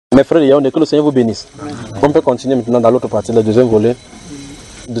Mes frères et Yaounde, que le Seigneur vous bénisse. On peut continuer maintenant dans l'autre partie, le deuxième volet.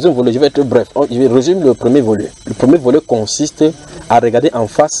 Le deuxième volet, je vais être bref. Je vais résumer le premier volet. Le premier volet consiste à regarder en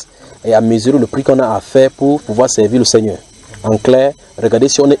face et à mesurer le prix qu'on a à faire pour pouvoir servir le Seigneur. En clair, regarder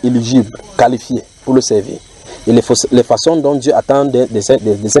si on est éligible, qualifié pour le servir. Et les façons dont Dieu attend de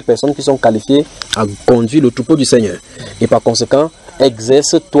ces personnes qui sont qualifiées à conduire le troupeau du Seigneur. Et par conséquent,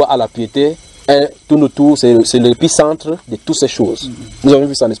 exerce-toi à la piété. Et tout autour, c'est l'épicentre de toutes ces choses. Nous avons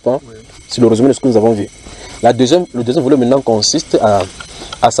vu ça, n'est-ce pas? C'est le résumé de ce que nous avons vu. Le deuxième volet maintenant consiste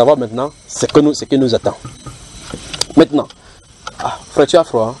à savoir maintenant ce qui nous attend. Maintenant, frère, tu as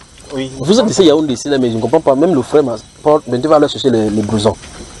froid? Oui. Vous êtes ici, Yaounde, ici, mais je ne comprends pas. Même le frère, tu vas aller chercher les blousons.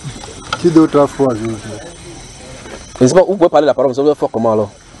 Qui d'autre a froid? Je ne sais pas, vous pouvez parler la parole, mais ça va faire comment alors?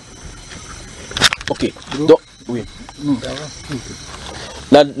 Ok, donc, oui.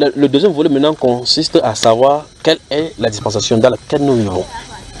 Le deuxième volet maintenant consiste à savoir quelle est la dispensation dans laquelle nous vivons.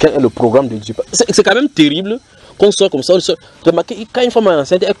 Quel est le programme de Dieu. C'est quand même terrible qu'on soit comme ça. Quand une femme est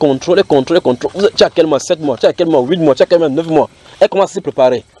enceinte, elle contrôle. Tu as quel mois? 7 mois, tu as quel mois? 8 mois, tu as quel mois? 9 mois. Elle commence à se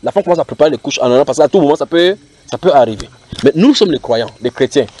préparer. La femme commence à préparer les couches en allant parce qu'à tout moment, ça peut arriver. Mais nous sommes les croyants, les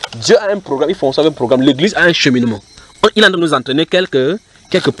chrétiens. Dieu a un programme, il fonctionne un programme. L'Église a un cheminement. Il est en train de nous entraîner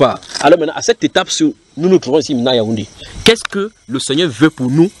quelque part. Alors maintenant, à cette étape, nous nous trouvons ici maintenant à Yaoundé. Qu'est-ce que le Seigneur veut pour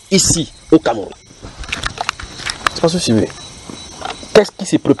nous ici, au Cameroun? C'est pas ce que je veux. Qu'est-ce qui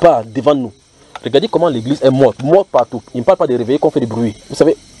se prépare devant nous? Regardez comment l'église est morte partout. Il ne parle pas de réveiller qu'on fait du bruit. Vous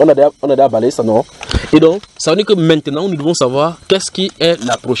savez, on a déjà balayé ça, non? Et donc, ça veut dire que maintenant, nous devons savoir qu'est-ce qui est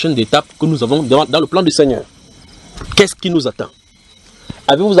la prochaine étape que nous avons dans le plan du Seigneur. Qu'est-ce qui nous attend?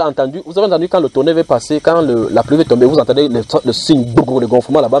 Avez-vous entendu? Vous avez entendu quand le tonnerre va passer, quand la pluie va tomber, vous entendez le signe, le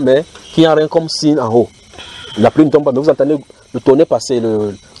gonflement là-bas, mais il n'y a rien comme signe en haut. La pluie ne tombe pas, mais vous entendez le tonnerre passer,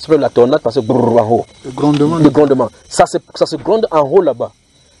 la tornade passer en haut. Le grondement. Le grondement. Ça se gronde en haut là-bas.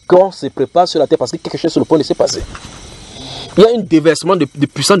 Quand on se prépare sur la terre parce que quelque chose est sur le point de se passer. Il y a un déversement de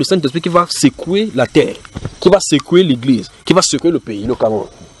puissance du Saint-Esprit qui va secouer la terre, qui va secouer l'église, qui va secouer le pays, le Cameroun.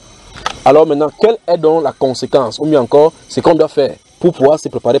 Alors maintenant, quelle est donc la conséquence, ou mieux encore, ce qu'on doit faire pour pouvoir se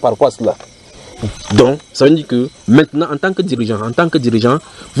préparer par rapport à cela? Donc, ça veut dire que maintenant, en tant que dirigeant,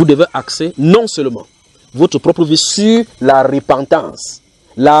 vous devez axer non seulement votre propre vie sur la repentance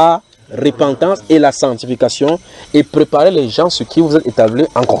et la sanctification et préparer les gens sur qui vous êtes établis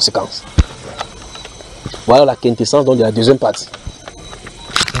en conséquence. Voilà la quintessence donc, de la deuxième partie.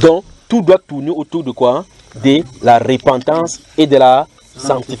 Donc, tout doit tourner autour de quoi? De la repentance et de la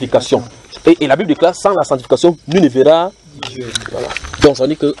sanctification. Et la Bible déclare, sans la sanctification, nul ne verra. Voilà. Donc, ça veut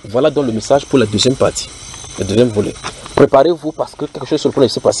dire que voilà donc le message pour la deuxième partie, le deuxième volet. Préparez-vous parce que quelque chose sur le point de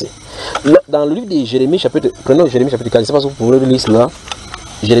se passer. Dans le livre de Jérémie, prenons Jérémie chapitre 4, je ne sais pas si vous pouvez le lire cela.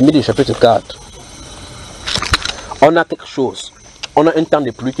 Jérémie du chapitre 4. On a quelque chose. On a un temps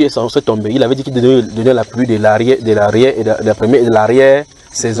de pluie qui est censé tomber. Il avait dit qu'il donnait la pluie de l'arrière et de la première et de l'arrière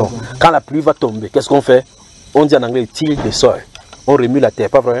saison. Quand la pluie va tomber, qu'est-ce qu'on fait? On dit en anglais till the soil. On remue la terre,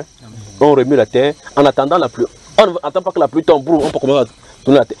 pas vrai? On remue la terre en attendant la pluie. On n'attend pas que la pluie tombe. On peut commencer à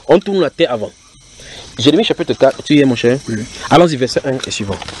tourner la terre. On tourne la terre avant. Jérémie chapitre 4, tu y es mon cher? Oui. Allons-y, verset 1 et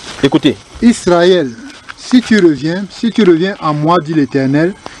suivant. Écoutez. Israël, si tu reviens à moi, dit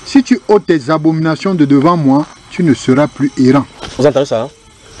l'Éternel, si tu ôtes tes abominations de devant moi, tu ne seras plus errant. Vous entendez ça? Hein?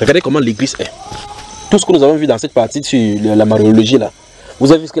 Regardez comment l'église est. Tout ce que nous avons vu dans cette partie sur la mariologie là,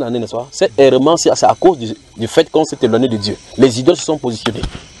 vous avez vu ce qu'il en est, n'est-ce pas? Cet errement, c'est à cause du fait qu'on s'est éloigné de Dieu. Les idoles se sont positionnés.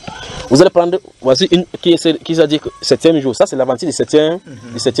 Vous allez prendre, voici une qui a dit que 7e jour. Ça, c'est l'adventiste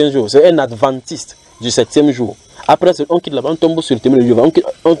du 7e jour. C'est un adventiste du 7e jour. Après, on quitte là-bas, on tombe sur le témoin de Dieu.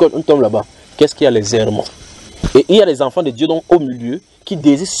 On tombe là-bas. Qu'est-ce qu'il y a? Les errements. Et il y a les enfants de Dieu donc au milieu qui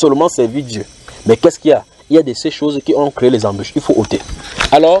désirent seulement servir Dieu. Mais qu'est-ce qu'il y a? Il y a de ces choses qui ont créé les embûches. Il faut ôter.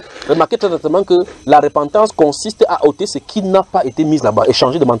 Alors, remarquez très exactement que la repentance consiste à ôter ce qui n'a pas été mis là-bas. Et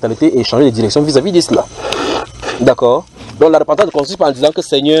changer de mentalité et changer de direction vis-à-vis de cela. D'accord? Donc la repentance consiste en disant que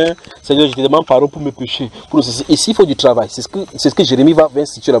Seigneur, je te demande pardon pour mes péchés. Ici, il faut du travail. C'est ce que Jérémie va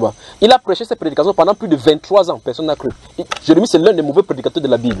instituer là-bas. Il a prêché cette prédication pendant plus de 23 ans. Personne n'a cru. Jérémie, c'est l'un des mauvais prédicateurs de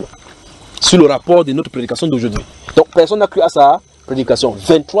la Bible. Sur le rapport de notre prédication d'aujourd'hui. Donc personne n'a cru à sa prédication.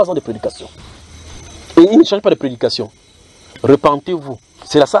 23 ans de prédication. Et il ne change pas de prédication. Repentez-vous.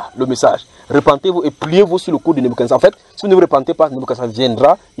 C'est là ça le message. Repentez-vous et pliez-vous sur le coup de Nebuchadnezzar. En fait, si vous ne vous repentez pas, Nebuchadnezzar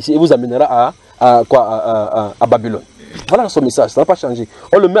viendra ici et vous amènera à Babylone. Voilà son message, ça n'a pas changé.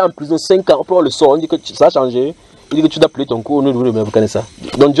 On le met en prison 5 ans, après on le sort, on dit que ça a changé. Il dit que tu dois plier ton coup au nom de Nebuchadnezzar.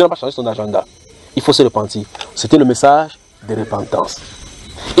 Donc Dieu n'a pas changé son agenda. Il faut se repentir. C'était le message de repentance.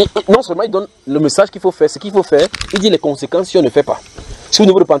 Et non seulement il donne le message qu'il faut faire, ce qu'il faut faire, il dit les conséquences si on ne fait pas. Si vous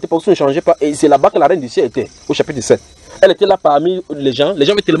ne vous repentez pas, vous ne changez pas. Et c'est là-bas que la reine du ciel était, au chapitre 7. Elle était là parmi les gens. Les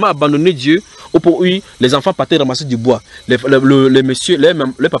gens avaient tellement abandonné Dieu. Pour eux, les enfants partaient ramasser du bois. Les messieurs,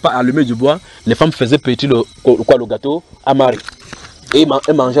 les papas allumaient du bois. Les femmes faisaient pétrir le gâteau à Marie. Et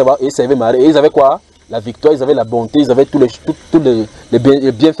ils mangeaient, et ils servaient Marie. Et ils avaient quoi? La victoire, ils avaient la bonté, ils avaient tous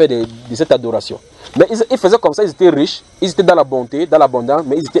les bienfaits de cette adoration. Mais ils faisaient comme ça, ils étaient riches, ils étaient dans la bonté, dans l'abondance,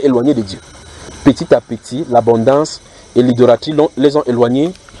 mais ils étaient éloignés de Dieu. Petit à petit, l'abondance et l'idolâtrie les ont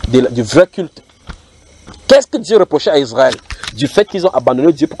éloignés du vrai culte. Qu'est-ce que Dieu reprochait à Israël? Du fait qu'ils ont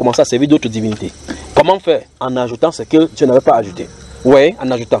abandonné Dieu pour commencer à servir d'autres divinités. Comment faire? En ajoutant ce que Dieu n'avait pas ajouté. Oui, en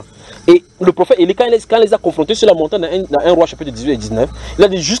ajoutant. Et le prophète Élie, quand il les a confrontés sur la montagne dans 1 roi chapitre 18 et 19, il a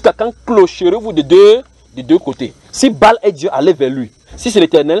dit jusqu'à quand clocherez-vous de deux côtés? Si Baal est Dieu, allez vers lui. Si c'est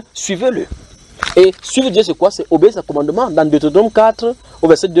l'Éternel, suivez-le. Et suivre Dieu, c'est quoi? C'est obéir à son commandement. Dans Deutéronome 4, au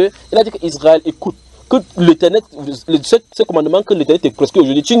verset 2, il a dit qu'Israël écoute, que l'Éternel, ce commandement que l'Éternel te prescrit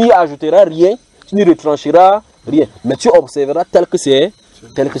aujourd'hui, tu n'y ajouteras rien, tu n'y retrancheras rien, mais tu observeras tel que c'est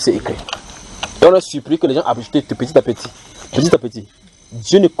écrit. Et on a surpris que les gens ajoutent petit à petit. Petit à petit.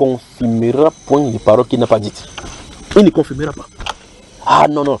 Dieu ne confirmera point les paroles qu'il n'a pas dites. Il ne confirmera pas. Ah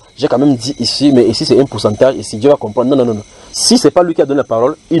non, non, j'ai quand même dit ici, mais ici c'est un pourcentage, ici Dieu va comprendre. Non, non, non, non. Si ce n'est pas lui qui a donné la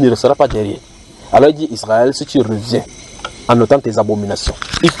parole, il ne restera pas derrière. Alors il dit, Israël, si tu reviens en notant tes abominations,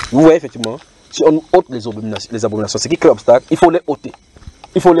 vous voyez effectivement, si on ôte les abominations, ce qui crée obstacle, il faut les ôter.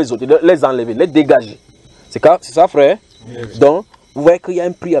 Il faut les ôter, les enlever, les dégager. C'est ça, frère? Yes. Donc, vous voyez qu'il y a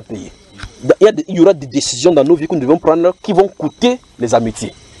un prix à payer. Il y aura des décisions dans nos vies que nous devons prendre qui vont coûter les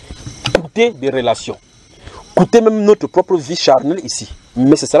amitiés, coûter des relations, coûter même notre propre vie charnelle ici.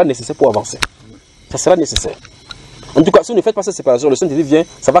 Mais ce sera nécessaire pour avancer. Ça sera nécessaire. En tout cas, si vous ne faites pas cette séparation, le Saint-Esprit vient,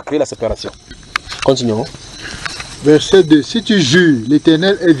 ça va créer la séparation. Continuons. Verset 2. Si tu jures,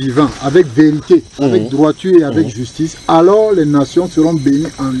 l'Éternel est vivant, avec vérité, avec droiture et avec justice, alors les nations seront bénies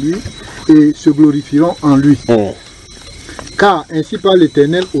en lui et se glorifieront en lui. Car ainsi parle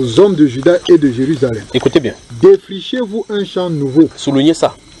l'Éternel aux hommes de Juda et de Jérusalem. Écoutez bien. Défrichez-vous un champ nouveau. Soulignez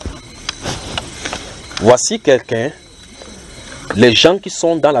ça. Voici quelqu'un, les gens qui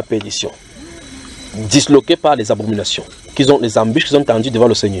sont dans la perdition, disloqués par les abominations, qu'ils ont les embûches qu'ils ont tendues devant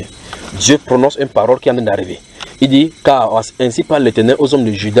le Seigneur. Dieu prononce une parole qui en est d'arriver. Il dit, car ainsi parle l'Éternel aux hommes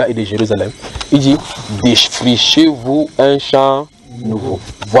de Juda et de Jérusalem. Il dit, défrichez-vous un champ nouveau.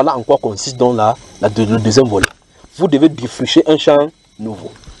 Voilà en quoi consiste donc le deuxième volet. Vous devez défricher un champ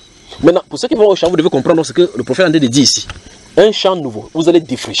nouveau. Maintenant, pour ceux qui vont au champ, vous devez comprendre ce que le prophète André dit ici. Un champ nouveau, vous allez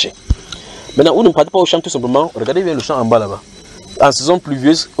défricher. Maintenant, vous ne partez pas au champ tout simplement, regardez bien le champ en bas là-bas. En saison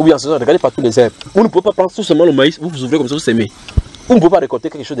pluvieuse, ou bien en saison, regardez partout les herbes. Vous ne pouvez pas prendre tout simplement le maïs, vous ouvrez comme ça, vous semez. Vous ne pouvez pas récolter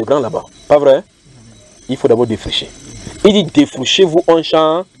quelque chose de grand là-bas. Pas vrai? Il faut d'abord défricher. Il dit défrichez-vous un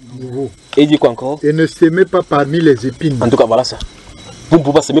champ nouveau. Et il dit quoi encore? Et ne semez pas parmi les épines. En tout cas, voilà ça. Vous ne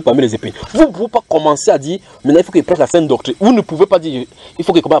pouvez pas semer parmi les épines. Vous ne pouvez pas commencer à dire, maintenant il faut qu'il prenne la sainte doctrine. Vous ne pouvez pas dire, il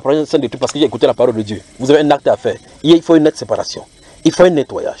faut qu'il commence à prendre la sainte doctrine parce qu'il a écouté la parole de Dieu. Vous avez un acte à faire. Il faut une nette séparation. Il faut un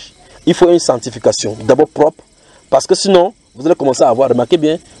nettoyage. Il faut une sanctification. D'abord propre. Parce que sinon, vous allez commencer à avoir, remarquez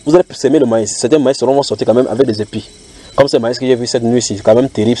bien, vous allez semer le maïs. Certains maïs vont sortir quand même avec des épis. Comme ce maïs que j'ai vu cette nuit-ci, c'est quand même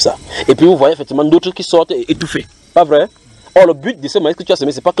terrible ça. Et puis vous voyez effectivement d'autres qui sortent étouffés. Pas vrai? Or le but de ce maïs que tu as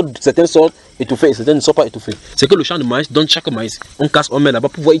semé, c'est pas que certains sortent étouffés et certains ne sont pas étouffés. C'est que le champ de maïs donne chaque maïs. On casse, on met là-bas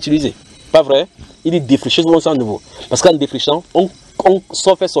pour pouvoir utiliser. Pas vrai? Il dit défricher son sang nouveau. Parce qu'en défrichant, on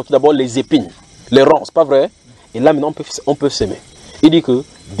fait sortir d'abord les épines, les ronces, pas vrai? Et là maintenant on peut semer. Il dit que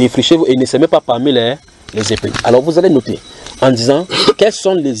défrichez-vous et ne semez pas parmi les épines. Alors vous allez noter en disant quelles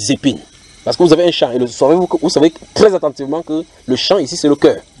sont les épines. Parce que vous avez un champ et vous savez très attentivement que le champ ici c'est le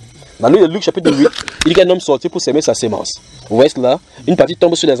cœur. Dans le livre de Luc chapitre 8, il dit qu'un homme sortit pour semer sa sémence. Vous voyez cela? Une partie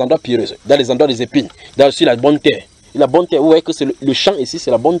tombe sur les endroits pierreux, dans les endroits des épines, sur la bonne terre. Et la bonne terre, vous voyez que c'est le champ ici, c'est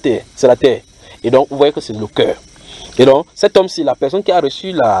la bonne terre, c'est la terre. Et donc vous voyez que c'est le cœur. Et donc cet homme-ci, la personne qui a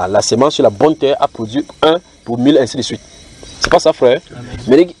reçu la sémence sur la bonne terre a produit 1 pour 1000, ainsi de suite. C'est pas ça, frère?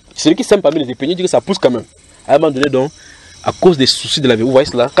 Mais celui qui sème parmi les épines, il dit que ça pousse quand même. À un moment donné, donc, à cause des soucis de la vie, vous voyez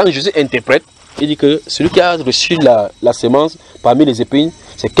cela? Quand Jésus interprète, il dit que celui qui a reçu la sémence parmi les épines,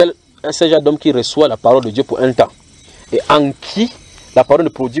 c'est un genre d'homme qui reçoit la parole de Dieu pour un temps. Et en qui la parole ne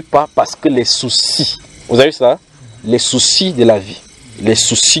produit pas parce que les soucis, vous avez vu ça? Les soucis de la vie, les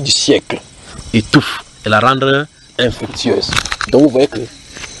soucis du siècle, étouffent et la rendent infructueuse. Donc vous voyez que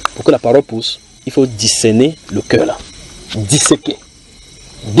pour que la parole pousse, il faut discerner le cœur là. Disséquer,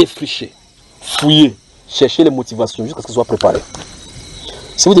 défricher, fouiller, chercher les motivations jusqu'à ce que ce soit préparé.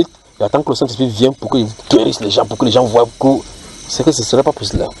 Si vous dites, j'attends que le Saint-Esprit vienne pour qu'il guérisse les gens, pour que les gens voient que c'est que ce ne serait pas pour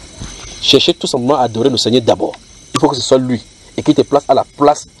cela. Cherchez tout simplement à adorer le Seigneur d'abord. Il faut que ce soit lui et qu'il te place à la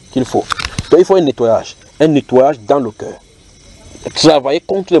place qu'il faut. Donc il faut un nettoyage dans le cœur. travailler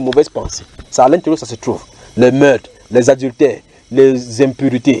contre les mauvaises pensées. C'est à l'intérieur ça se trouve. Les meurtres, les adultères, les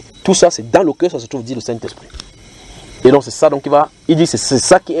impurités, tout ça c'est dans le cœur ça se trouve, dit le Saint-Esprit. Et donc c'est ça, donc il dit c'est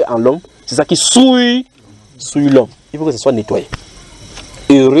ça qui est en l'homme, c'est ça qui souille l'homme. Il faut que ce soit nettoyé.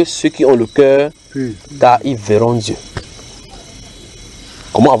 Heureux ceux qui ont le cœur pur, car ils verront Dieu.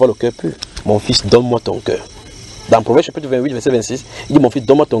 Comment avoir le cœur pur? Mon fils, donne-moi ton cœur. Dans Proverbe chapitre 28, verset 26, il dit mon fils,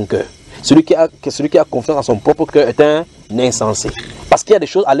 donne-moi ton cœur. Celui qui a confiance en son propre cœur est un insensé. Parce qu'il y a des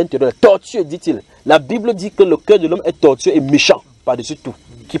choses à l'intérieur. Tortueux, dit-il. La Bible dit que le cœur de l'homme est tortueux et méchant par-dessus tout.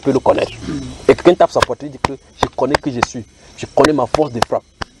 Qui peut le connaître? Et quelqu'un tape sa poitrine et dit que je connais qui je suis. Je connais ma force de frappe.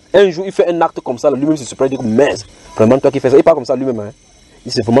 Un jour, il fait un acte comme ça, lui-même se surprend, il dit mais vraiment toi qui fais ça. Il parle comme ça lui-même. Hein. Il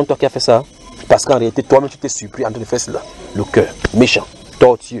dit c'est vraiment toi qui as fait ça. Parce qu'en réalité, toi-même, tu t'es surpris en train de faire cela. Le cœur, méchant,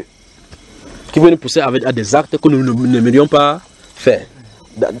 tortueux. Qui veut nous pousser à des actes que nous n'aimerions pas faire.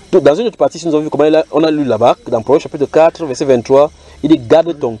 Dans une autre partie, si nous avons vu comment on a lu là-bas, dans Proverbe chapitre 4, verset 23, il dit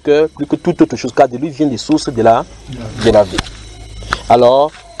garde ton cœur plus que toute autre chose, car de lui viennent les sources de la vie.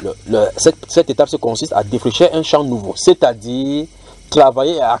 Alors, cette étape se consiste à défricher un champ nouveau, c'est-à-dire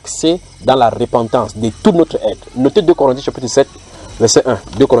travailler et axer dans la repentance de tout notre être. Notez 2 Corinthiens chapitre 7, verset 1.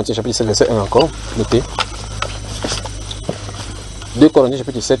 2 Corinthiens chapitre 7, verset 1 encore. Notez. 2 Corinthiens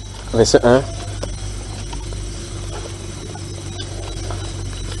chapitre 7, verset 1.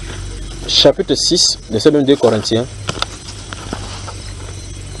 Chapitre 6, verset même 2 Corinthiens.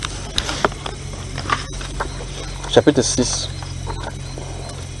 Chapitre 6.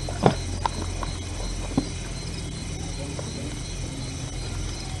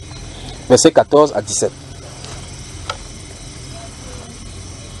 Verset 14 à 17.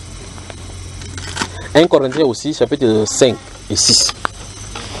 1 Corinthiens aussi, chapitre 5 et 6.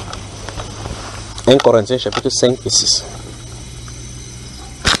 1 Corinthiens, chapitre 5 et 6.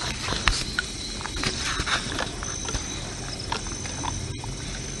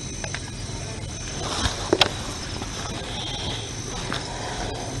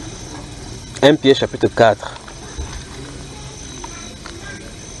 Un Pierre chapitre 4.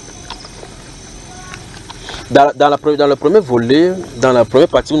 Dans le premier volet, dans la première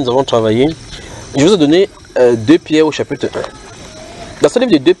partie où nous avons travaillé, je vous ai donné 2 Pierre au chapitre 1. Dans ce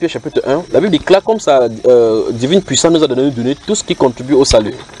livre de 2 Pierre chapitre 1, la Bible déclare comme sa divine puissance nous a donné tout ce qui contribue au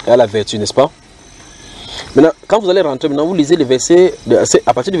salut et à la vertu, n'est-ce pas? Maintenant, quand vous allez rentrer, maintenant vous lisez les versets,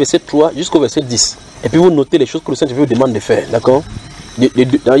 à partir du verset 3 jusqu'au verset 10. Et puis vous notez les choses que le Saint-Esprit vous demande de faire, d'accord? Il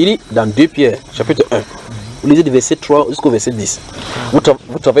dit dans 2 Pierre, chapitre 1, vous lisez du verset 3 jusqu'au verset 10. Vous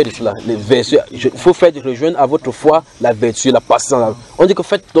travaillez de cela, les versets. Il faut faire rejoindre à votre foi la vertu, la patience. On dit que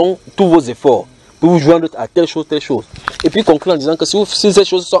faites donc tous vos efforts pour vous joindre à telle chose, telle chose. Et puis conclut en disant que si ces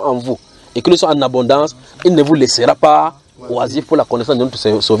choses sont en vous et qu'elles sont en abondance, il ne vous laissera pas oisir pour la connaissance de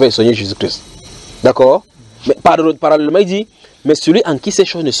notre Sauveur et Seigneur Jésus-Christ. D'accord? Mais parallèlement, il dit, mais celui en qui ces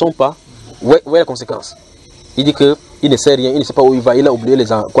choses ne sont pas, où est la conséquence? Il dit qu'il ne sait rien, il ne sait pas où il va, il a oublié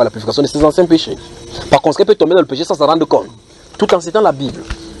la purification de ses anciens péchés. Par conséquent, il peut tomber dans le péché sans s'en rendre compte, tout en citant la Bible.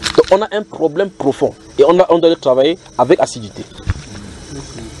 Donc on a un problème profond et on doit le travailler avec assiduité.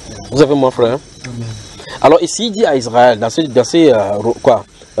 Vous avez mon frère? Alors ici, il dit à Israël, dans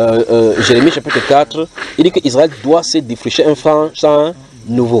Jérémie chapitre 4, il dit qu'Israël doit se défricher un champ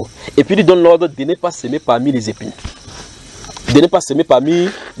nouveau. Et puis il donne l'ordre de ne pas s'aimer parmi les épines. De ne pas s'aimer parmi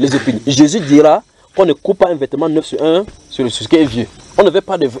les épines. Jésus dira qu'on ne coupe pas un vêtement neuf sur ce qui est vieux. On ne veut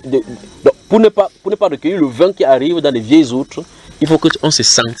pas pour ne pas recueillir le vin qui arrive dans les vieilles outres, il faut qu'on se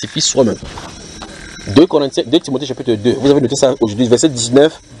sanctifie soi-même. 2 Timothée chapitre 2, vous avez noté ça aujourd'hui, verset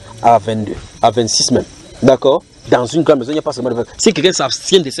 19 à 22, à 26 même. D'accord? Dans une grande maison, il n'y a pas seulement de vin. Si quelqu'un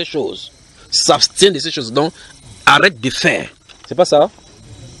s'abstient de ces choses, donc arrête de faire. C'est pas ça?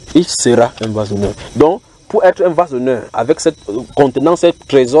 Il sera un vase d'honneur. Donc, pour être un vase d'honneur, avec contenant ce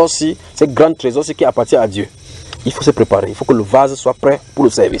trésor-ci, ce grand trésor-ci qui appartient à Dieu, il faut se préparer. Il faut que le vase soit prêt pour le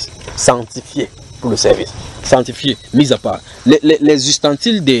service. Sanctifié pour le service. Sanctifié, mis à part. Les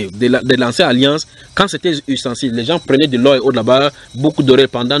ustensiles de l'ancienne alliance, quand c'était ustensiles, les gens prenaient de l'or et autre là-bas, beaucoup d'oreilles,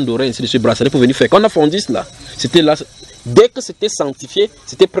 pendant d'oreilles, ainsi de suite, bracelets pour venir faire. Quand on a fondu cela, c'était là. Dès que c'était sanctifié,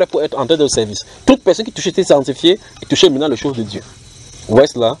 c'était prêt pour être entré dans le service. Toute personne qui touchait était sanctifiée et touchait maintenant les choses de Dieu. Vous voyez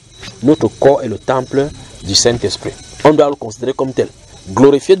cela? Notre corps est le temple du Saint-Esprit. On doit le considérer comme tel.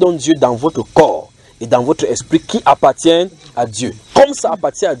 Glorifiez donc Dieu dans votre corps et dans votre esprit qui appartiennent à Dieu. Comme ça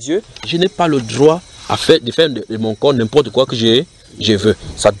appartient à Dieu, je n'ai pas le droit de faire de mon corps n'importe quoi que je veux.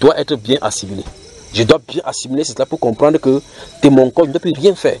 Ça doit être bien assimilé. Je dois bien assimiler cela pour comprendre que de mon corps, je ne dois plus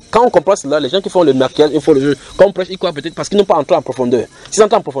rien faire. Quand on comprend cela, les gens qui font le maquillage, ils font le jeu, quand on prêche, ils croient peut-être parce qu'ils n'ont pas entré en profondeur. S'ils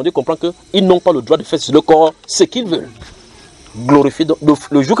entrent en profondeur, ils comprennent qu'ils n'ont pas le droit de faire sur le corps ce qu'ils veulent. glorifié. Donc,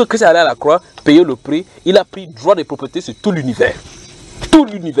 le jour que Christ est allé à la croix, payer le prix, il a pris droit de propriété sur tout l'univers. Tout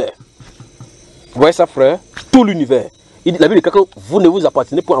l'univers. Vous voyez ça, frère? Tout l'univers. La Bible dit que vous ne vous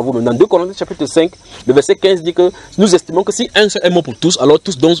appartenez point à vous-même. Dans 2 Corinthiens chapitre 5, le verset 15 dit que nous estimons que si un seul est mort pour tous, alors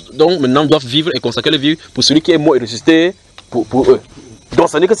tous dont maintenant doivent vivre et consacrer leur vie pour celui qui est mort et ressuscité pour eux. Donc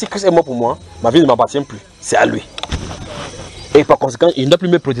ça veut dire que si Christ est mort pour moi, ma vie ne m'appartient plus. C'est à lui. Et par conséquent, il ne doit plus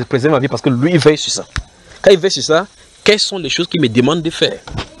me préserver ma vie parce que lui, il veille sur ça. Quand il veille sur ça, quelles sont les choses qu'il me demande de faire?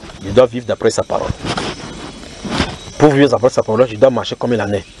 Je dois vivre d'après sa parole. Pour vivre d'après sa parole, je dois marcher comme il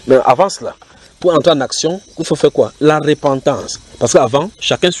en est. Mais avant cela, pour entrer en action, il faut faire quoi? La repentance. Parce qu'avant,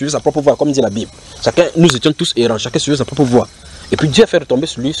 chacun suivait sa propre voie, comme dit la Bible. Nous étions tous errants, chacun suivait sa propre voie. Et puis Dieu a fait retomber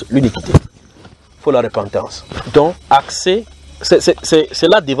sur lui l'iniquité. Il faut la repentance. Donc, accès, c'est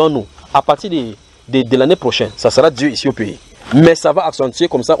là devant nous. À partir de l'année prochaine, ça sera Dieu ici au pays. Mais ça va accentuer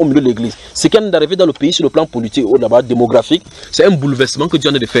comme ça au milieu de l'église. Ce qui est d'arriver dans le pays sur le plan politique ou d'abord démographique, c'est un bouleversement que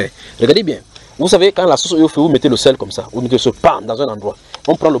Dieu en a de faire. Regardez bien. Vous savez, quand la sauce est au feu, vous mettez le sel comme ça. Vous mettez ce pain dans un endroit.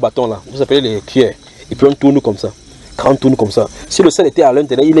 On prend le bâton là, vous appelez les cuillères. Et puis on tourne comme ça. Quand on tourne comme ça, si le sel était à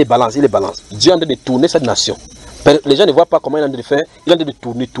l'intérieur, il est balance, il est balance. Dieu est en train de tourner cette nation. Les gens ne voient pas comment il est en train de faire. Il est en train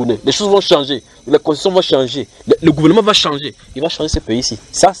de tourner. Les choses vont changer. Les conditions vont changer. Le gouvernement va changer. Il va changer ce pays ici.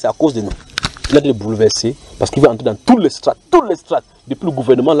 Ça, c'est à cause de nous. Il a de bouleverser parce qu'il va entrer dans tous les strates, depuis le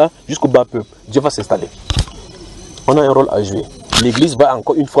gouvernement là jusqu'au bas peuple. Dieu va s'installer. On a un rôle à jouer. L'église va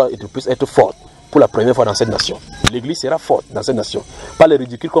encore une fois et de plus être forte pour la première fois dans cette nation. L'église sera forte dans cette nation. Pas les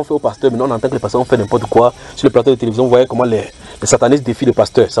ridicules qu'on fait aux pasteurs, mais on entend que les pasteurs ont fait n'importe quoi. Sur le plateau de télévision, vous voyez comment les satanistes défient les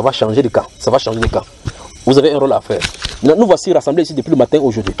pasteurs. Ça va changer de camp. Ça va changer de camp. Vous avez un rôle à faire. Nous voici rassemblés ici depuis le matin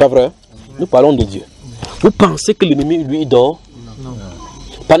aujourd'hui. Pas vrai? Nous parlons de Dieu. Vous pensez que l'ennemi, lui, il dort? Non.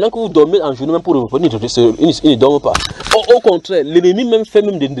 Pendant que vous dormez en journée, même pour revenir, il ne dort pas. Au contraire, l'ennemi même fait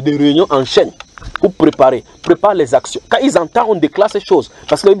même des réunions en chaîne pour prépare les actions. Quand ils entendent, on déclare ces choses.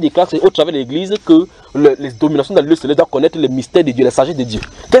 Parce que la Bible déclare au travers de l'église que les dominations dans le lieu céleste doivent connaître les mystères de Dieu, la sagesse de Dieu.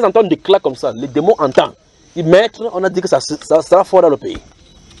 Quand ils entendent, on déclare comme ça, les démons entendent. Ils mettent, on a dit que ça sera fort dans le pays.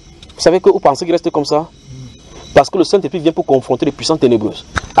 Vous savez que vous pensez qu'il reste comme ça? Parce que le Saint-Esprit vient pour confronter les puissances ténébreuses.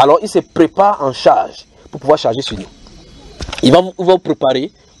 Alors il se prépare en charge pour pouvoir charger sur nous. Ils vont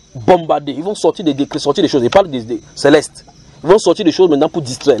préparer, bombarder, ils vont sortir des décrets, sortir des choses. Ils parlent des célestes. Ils vont sortir des choses maintenant pour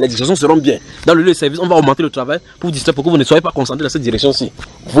distraire. Les distractions seront bien. Dans le lieu de service, on va augmenter le travail pour vous distraire, pour que vous ne soyez pas concentrés dans cette direction-ci.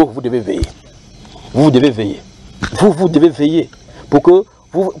 Vous devez veiller. Vous devez veiller. Vous devez veiller pour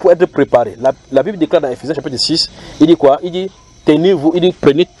être préparé. La Bible déclare dans Ephésiens chapitre 6, il dit quoi? Il dit, tenez-vous, il dit,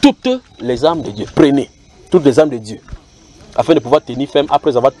 prenez toutes les armes de Dieu. Prenez toutes les armes de Dieu. Afin de pouvoir tenir ferme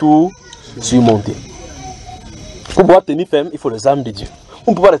après avoir tout surmonté. Pour pouvoir tenir ferme, il faut les armes de Dieu.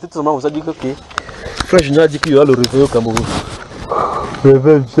 On ne peut pas rester tout simplement, vous avez dit que, ok, frère Junior a dit qu'il y aura le réveil au Cameroun.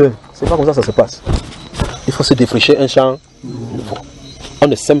 Réveil, c'est pas comme ça se passe. Il faut se défricher un champ nouveau. On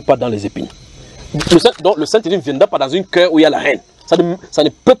ne sème pas dans les épines. Donc le Saint-Esprit ne viendra pas dans une cœur où il y a la haine. Ça ne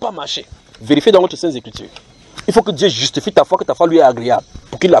peut pas marcher. Vérifiez dans votre Sainte Écriture. Il faut que Dieu justifie ta foi, que ta foi lui est agréable,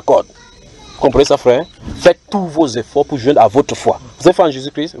 pour qu'il l'accorde. Vous comprenez ça, frère? Faites tous vos efforts pour joindre à votre foi. Vous avez foi en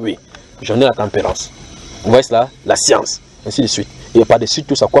Jésus-Christ? Oui. J'en ai la tempérance. Vous voyez cela? La science. Ainsi de suite. Et par-dessus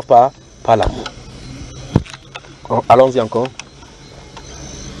tout, ça coiffe par l'amour. Allons-y encore.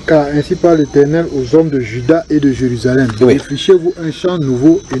 Car ainsi parle l'Éternel aux hommes de Juda et de Jérusalem. Oui. Défrichez-vous un champ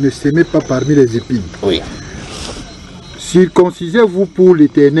nouveau et ne sémez pas parmi les épines. Oui. Circoncisez-vous pour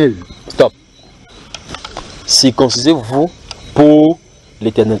l'Éternel. Stop. Circoncisez-vous pour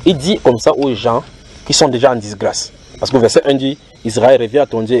l'Éternel. Il dit comme ça aux gens qui sont déjà en disgrâce. Parce que verset 1 dit, Israël revient à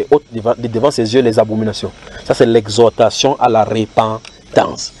ton Dieu et ôte devant ses yeux les abominations. Ça c'est l'exhortation à la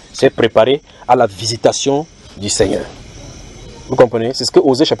repentance. C'est préparer à la visitation du Seigneur. Vous comprenez? C'est ce que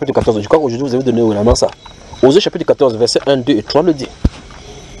Osée chapitre 14, je crois qu'aujourd'hui vous avez donné vraiment ça. Osée chapitre 14, verset 1, 2 et 3 le dit.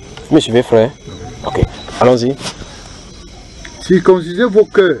 Vous me suivez, frère? Ok, allons-y. Circoncisez vos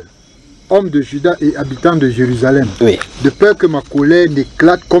cœurs, hommes de Juda et habitants de Jérusalem, oui, de peur que ma colère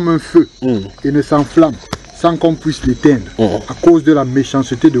n'éclate comme un feu et ne s'enflamme, sans qu'on puisse l'éteindre, à cause de la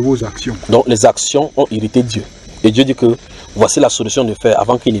méchanceté de vos actions. Donc les actions ont irrité Dieu. Et Dieu dit que voici la solution de faire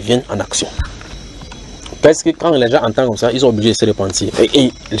avant qu'il ne vienne en action. Parce que quand les gens entendent comme ça, ils sont obligés de se repentir.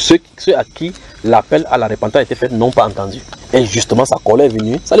 Et ceux à qui l'appel à la repentance a été fait n'ont pas entendu. Et justement, sa colère est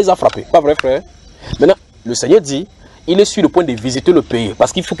venue, ça les a frappés. Pas vrai, frère? Maintenant, le Seigneur dit, il est sur le point de visiter le pays.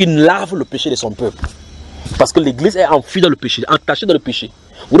 Parce qu'il faut qu'il lave le péché de son peuple. Parce que l'église est enfuie dans le péché, entachée dans le péché.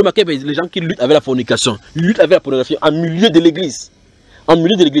 Vous remarquez les gens qui luttent avec la fornication, luttent avec la pornographie en milieu de l'église. En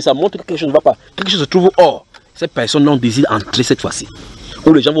milieu de l'église, ça montre que quelque chose ne va pas. Quelque chose se trouve hors. Ces personnes n'ont désir d'entrer cette fois-ci.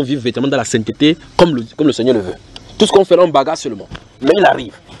 Où les gens vont vivre véritablement dans la sainteté comme le Seigneur le veut. Tout ce qu'on fait là, on bagarre seulement. Mais il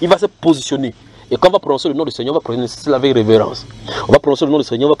arrive, il va se positionner. Et quand on va prononcer le nom du Seigneur, on va prononcer cela avec révérence. On va prononcer le nom du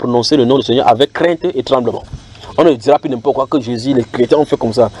Seigneur, on va prononcer le nom du Seigneur avec crainte et tremblement. On ne dira plus n'importe quoi que Jésus, les chrétiens ont fait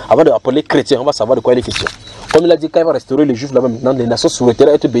comme ça. Avant d'appeler chrétien, on va savoir de quoi il est question. Comme il a dit, quand il va restaurer les juifs là-bas maintenant, les nations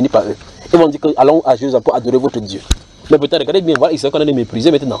souhaiteraient être bénies par eux. Ils vont dire que allons à Jérusalem pour adorer votre Dieu. Mais peut-être, regardez bien, voilà Israël qu'on a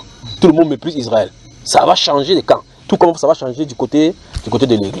méprisé maintenant. Tout le monde méprise Israël. Ça va changer les camps. Tout comme ça va changer du côté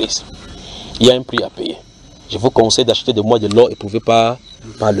de l'église. Il y a un prix à payer. Je vous conseille d'acheter de moi de l'or éprouvé par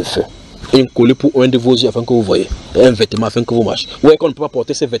le feu. Et une collée pour un de vos yeux afin que vous voyez. Et un vêtement afin que vous marchez. Vous voyez qu'on ne peut pas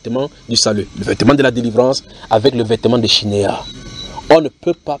porter ces vêtements du salut. Le vêtement de la délivrance avec le vêtement de Chinéa. On ne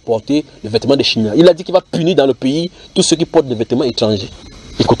peut pas porter le vêtement de Chinéa. Il a dit qu'il va punir dans le pays tous ceux qui portent des vêtements étrangers.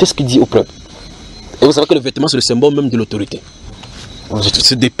 Écoutez ce qu'il dit au peuple. Et vous savez que le vêtement c'est le symbole même de l'autorité.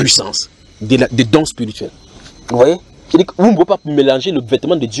 C'est des puissances, des dons spirituels. Vous voyez? Il dit que vous ne pouvez pas mélanger le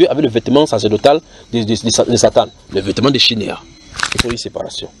vêtement de Dieu avec le vêtement sacerdotal de Satan. Le vêtement de Chinéa. Il faut une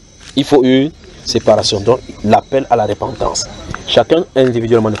séparation. Il faut une séparation. Donc l'appel à la repentance. Chacun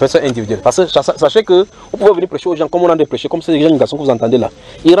individuellement, ne fait ça individuellement. Parce que sachez que vous pouvez venir prêcher aux gens comme on a des prêcher, comme ces jeunes garçons que vous entendez là.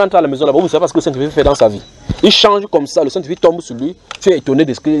 Il rentre à la maison là-bas, vous savez pas ce que le Saint-Esprit fait dans sa vie. Il change comme ça, le Saint-Esprit tombe sur lui. Tu es étonné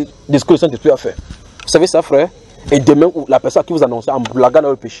de ce que le Saint-Esprit a fait. Vous savez ça, frère? Et demain, la personne qui vous annonce en blaguant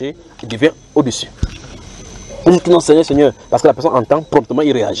dans le péché, il devient au-dessus. Vous dites non, Seigneur, parce que la personne entend, promptement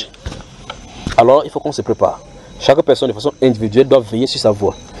il réagit. Alors, il faut qu'on se prépare. Chaque personne de façon individuelle doit veiller sur sa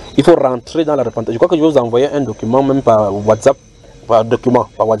voie. Il faut rentrer dans la repentance. Je crois que je vais vous envoyer un document, même par WhatsApp, par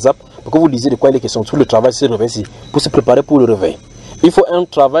WhatsApp, pour que vous lisiez de quoi il est question. Tout le travail se réveille ici, pour se préparer pour le réveil. Il faut un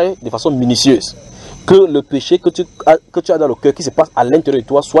travail de façon minutieuse. Que le péché que tu as dans le cœur, qui se passe à l'intérieur de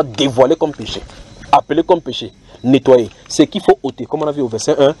toi, soit dévoilé comme péché. Appelé comme péché. Nettoyer. C'est qu'il faut ôter. Comme on a vu au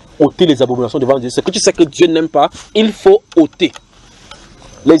verset 1, ôter les abominations devant Dieu. Ce que tu sais que Dieu n'aime pas, il faut ôter.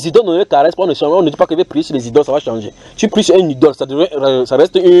 Les idoles ne les caressent pas, on ne dit pas que prier sur les idoles, ça va changer. Tu pries sur une idole, ça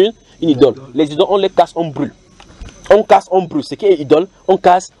reste une idole. Les idoles, on les casse, on brûle. On casse, on brûle. Ce qui est idole, on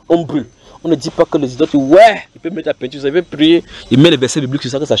casse, on brûle. On ne dit pas que les idoles, ouais, il peut mettre la peinture, vous savez prier, il met les versets bibliques, c'est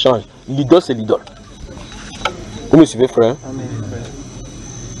ça que ça change. L'idole, c'est l'idole. Vous me suivez, frère? Amen.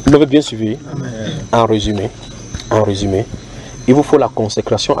 Vous l'avez bien suivi? Amen. En résumé, il vous faut la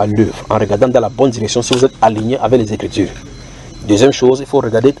consécration à l'œuvre, en regardant dans la bonne direction si vous êtes aligné avec les Écritures. Deuxième chose, il faut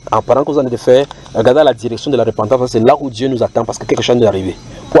regarder, en parlant que vous en avez fait, regarder la direction de la repentance, c'est là où Dieu nous attend, parce que quelque chose est arrivé.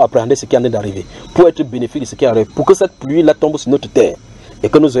 Pour appréhender ce qui est en train d'arriver, pour être bénéfique de ce qui arrive, pour que cette pluie-là tombe sur notre terre, et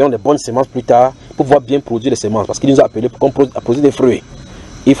que nous ayons des bonnes semences plus tard, pour pouvoir bien produire les semences, parce qu'il nous a appelés pour qu'on produise des fruits.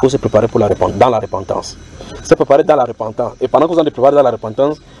 Il faut se préparer pour dans la repentance. Se préparer dans la repentance. Et pendant que vous en êtes préparé dans la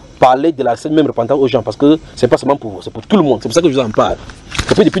repentance, parler de cette même repentance aux gens, parce que c'est pas seulement pour vous, c'est pour tout le monde. C'est pour ça que je vous en parle.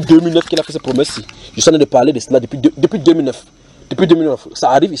 Depuis 2009 qu'il a fait cette promesse-ci. Je suis en train de parler de cela depuis 2009. Depuis 2009, ça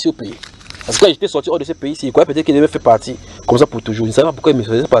arrive ici au pays. Parce que quand j'étais sorti hors de ce pays-ci, il croyait peut-être qu'il devait faire partie comme ça pour toujours. Je ne savais pas pourquoi il me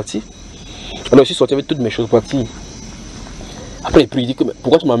faisait partie. Alors je suis sorti avec toutes mes choses parties. Après, il dit que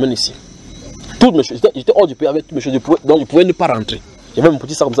pourquoi tu m'amènes ici? Toutes mes choses. J'étais hors du pays avec toutes mes choses. Donc je pouvais ne pas rentrer. J'avais mon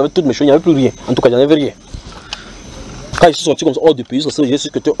petit sac comme ça avec toutes mes choses. Il n'y avait plus rien. En tout cas, il n'y en avait rien. Quand je suis sorti comme ça hors du pays, j'ai su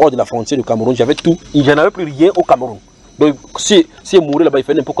que j'étais hors de la frontière du Cameroun. J'avais tout. Il n'y en avait plus rien au Cameroun. Donc si il mourait là-bas, il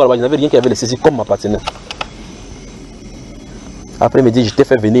fait n'importe quoi là-bas. Il n'y avait rien qui avait laissé ici comme m'appartenait. Après, il me dit, je t'ai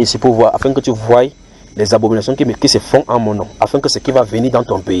fait venir ici pour voir, afin que tu voies les abominations qui se font en mon nom, afin que ce qui va venir dans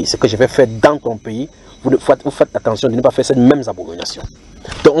ton pays, ce que je vais faire dans ton pays, vous faites attention de ne pas faire ces mêmes abominations.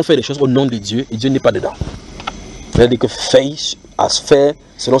 Donc on fait les choses au nom de Dieu et Dieu n'est pas dedans. C'est-à-dire que faire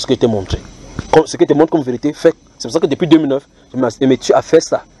selon ce qui t'est montré. Ce qui te montre comme vérité, fait. C'est pour ça que depuis 2009, mais tu as fait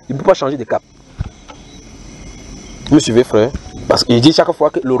ça. Il ne peut pas changer de cap. Vous me suivez, frère? Parce qu'il dit chaque fois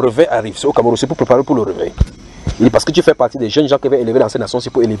que le réveil arrive, c'est au Cameroun, c'est pour préparer pour le réveil. Il dit parce que tu fais partie des jeunes gens qui veulent élever l'ancienne nation, c'est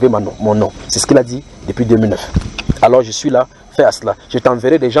pour élever mon nom. C'est ce qu'il a dit depuis 2009. Alors je suis là, fais à cela. Je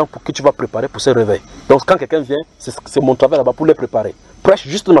t'enverrai des gens pour que tu vas préparer pour ce réveil. Donc quand quelqu'un vient, c'est mon travail là-bas pour les préparer. Prêche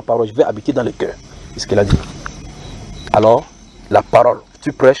juste ma parole, je vais habiter dans le cœur. C'est ce qu'il a dit. Alors, la parole,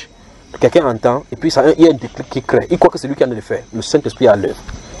 tu prêches, quelqu'un entend, et puis il y a un déclic qui crée. Il croit que c'est lui qui a de le faire. Le Saint-Esprit à l'œuvre.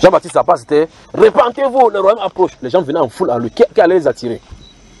 Jean-Baptiste Sappa, c'était répentez-vous, le royaume approche. Les gens venaient en foule à lui. Qui allait les attirer?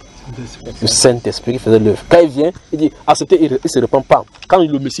 Le Saint-Esprit qui faisait l'œuvre. Quand il vient, il dit acceptez, il ne se répand pas. Quand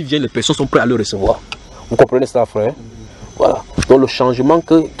le Messie vient, les personnes sont prêtes à le recevoir. Vous comprenez ça, frère? Voilà. Donc le changement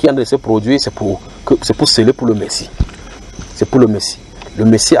qui est en train de se produire, c'est pour sceller pour le Messie. C'est pour le Messie. Le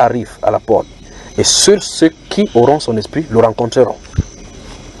Messie arrive à la porte. Et seuls ceux qui auront son esprit le rencontreront.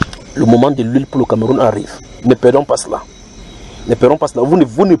 Le moment de l'huile pour le Cameroun arrive. Ne perdons pas cela. Ne perdons pas cela.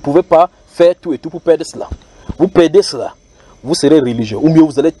 Vous ne pouvez pas faire tout et tout pour perdre cela. Vous perdez cela, vous serez religieux. Ou mieux,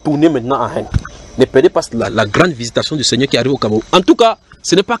 vous allez tourner maintenant en haine. Ne perdez pas cela. La grande visitation du Seigneur qui arrive au Cameroun. En tout cas,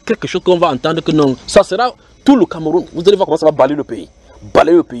 ce n'est pas quelque chose qu'on va entendre que non. Ça sera tout le Cameroun. Vous allez voir comment ça va balayer le pays.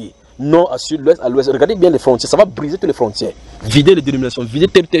 Balayer le pays. nord à sud, l'ouest à l'ouest. Regardez bien les frontières, ça va briser toutes les frontières. Vider les dénominations, vider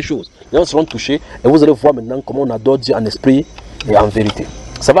telle chose. Les gens seront touchés et vous allez voir maintenant comment on adore Dieu en esprit et en vérité.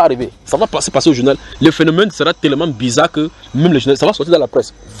 Ça va arriver, ça va passer au journal. Le phénomène sera tellement bizarre que même le journal, ça va sortir dans la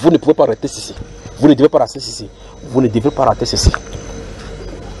presse. Vous ne pouvez pas rater ceci. Vous ne devez pas rater ceci. Vous ne devez pas rater ceci.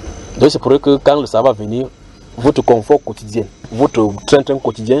 Donc c'est pour eux que quand ça va venir, votre confort quotidien, votre train-train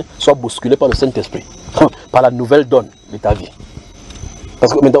quotidien soit bousculé par le Saint-Esprit, par la nouvelle donne de ta vie.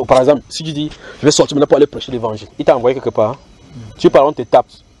 Parce que maintenant, par exemple, si tu dis, je vais sortir maintenant pour aller prêcher l'évangile, il t'a envoyé quelque part, tu par exemple te tapes,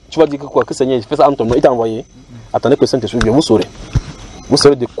 tu vas dire que quoi, que Seigneur, il fait ça en ton nom, il t'a envoyé, attendez que le Saint-Esprit vienne, vous saurez. Vous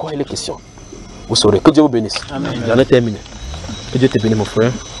saurez de quoi il est question. Vous saurez. Que Dieu vous bénisse. J'en ai terminé. Que Dieu te bénisse, mon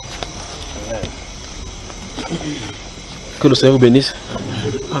frère. Que le Seigneur vous bénisse.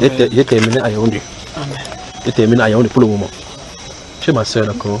 J'ai terminé à Yaounde. J'ai terminé à Yaounde pour le moment. Tu es ma soeur,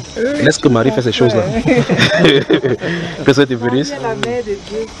 d'accord? Laisse que Marie fasse ces choses-là. Que le Seigneur te bénisse.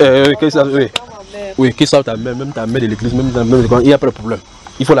 Oui, qu'il soit ta mère, même ta mère de l'église, même il n'y a pas de problème.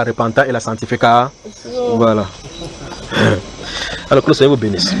 Il faut la repentir et la sanctifier car. Voilà. Alors que le Seigneur vous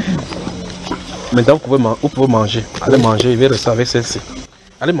bénisse. Maintenant vous pouvez manger. Allez manger, il va rester avec celle-ci.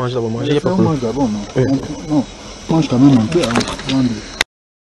 Allez manger d'abord, manger, il n'y a pas de problème. Mange d'abord, non. Non, mange quand même un peu. Hein.